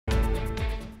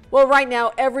Well, right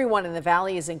now, everyone in the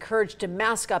valley is encouraged to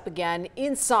mask up again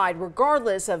inside,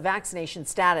 regardless of vaccination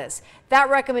status. That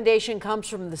recommendation comes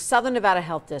from the Southern Nevada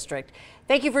Health District.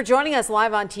 Thank you for joining us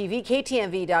live on TV,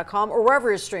 KTMV.com, or wherever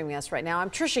you're streaming us right now. I'm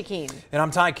Trisha Keene. And I'm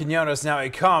Ty Quinones. Now,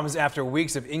 it comes after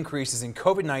weeks of increases in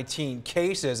COVID-19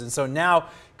 cases. And so now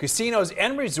casinos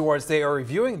and resorts, they are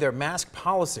reviewing their mask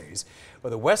policies.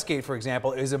 Well, the Westgate, for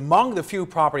example, is among the few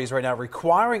properties right now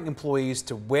requiring employees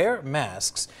to wear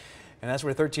masks. And that's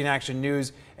where 13 Action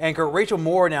News anchor Rachel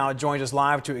Moore now joins us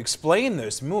live to explain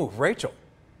this move. Rachel.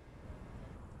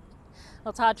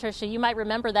 Well, Todd, Tricia, you might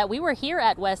remember that we were here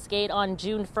at Westgate on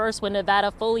June 1st when Nevada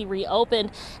fully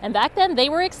reopened. And back then they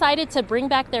were excited to bring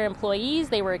back their employees.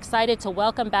 They were excited to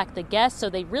welcome back the guests. So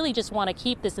they really just want to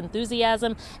keep this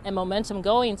enthusiasm and momentum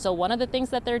going. So one of the things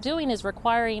that they're doing is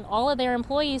requiring all of their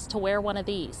employees to wear one of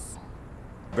these.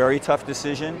 Very tough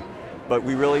decision, but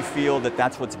we really feel that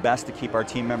that's what's best to keep our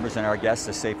team members and our guests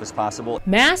as safe as possible.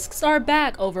 Masks are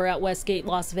back over at Westgate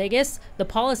Las Vegas. The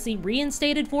policy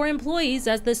reinstated for employees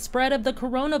as the spread of the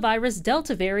coronavirus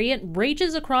Delta variant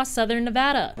rages across southern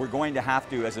Nevada. We're going to have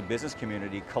to, as a business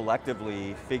community,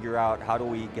 collectively figure out how do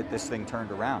we get this thing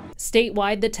turned around.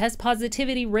 Statewide, the test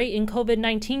positivity rate in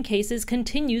COVID-19 cases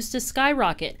continues to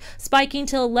skyrocket, spiking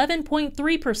to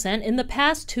 11.3% in the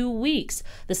past 2 weeks.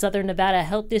 The Southern Nevada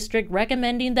Health District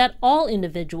recommending that all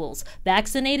individuals,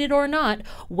 vaccinated or not,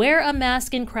 wear a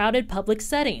mask in crowded public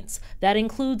settings. That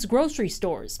includes grocery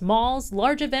stores, malls,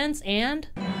 large events, and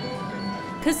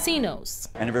casinos.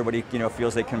 And everybody,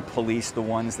 feels they can police the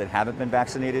ones that haven't been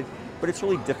vaccinated, but it's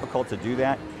really difficult to do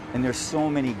that. And there's so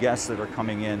many guests that are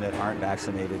coming in that aren't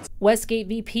vaccinated. Westgate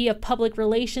VP of Public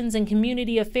Relations and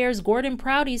Community Affairs Gordon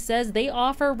Prouty says they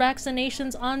offer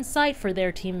vaccinations on site for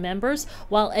their team members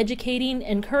while educating,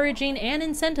 encouraging, and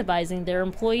incentivizing their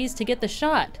employees to get the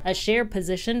shot, a shared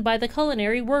position by the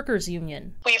Culinary Workers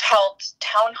Union. We've held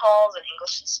town halls in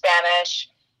English and Spanish.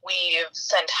 We've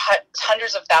sent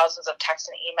hundreds of thousands of texts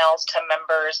and emails to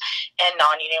members and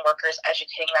non-union workers,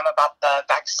 educating them about the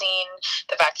vaccine.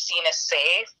 The vaccine is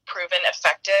safe, proven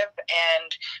effective,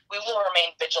 and we will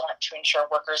remain vigilant to ensure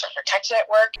workers are protected at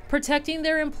work. Protecting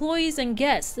their employees and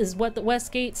guests is what the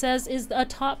Westgate says is a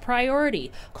top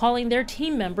priority, calling their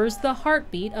team members the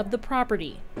heartbeat of the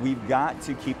property. We've got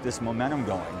to keep this momentum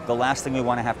going. The last thing we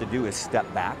want to have to do is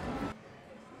step back.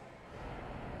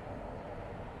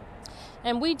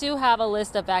 And we do have a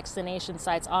list of vaccination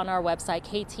sites on our website,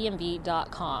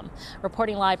 ktmv.com.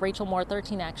 Reporting live, Rachel Moore,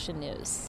 13 Action News.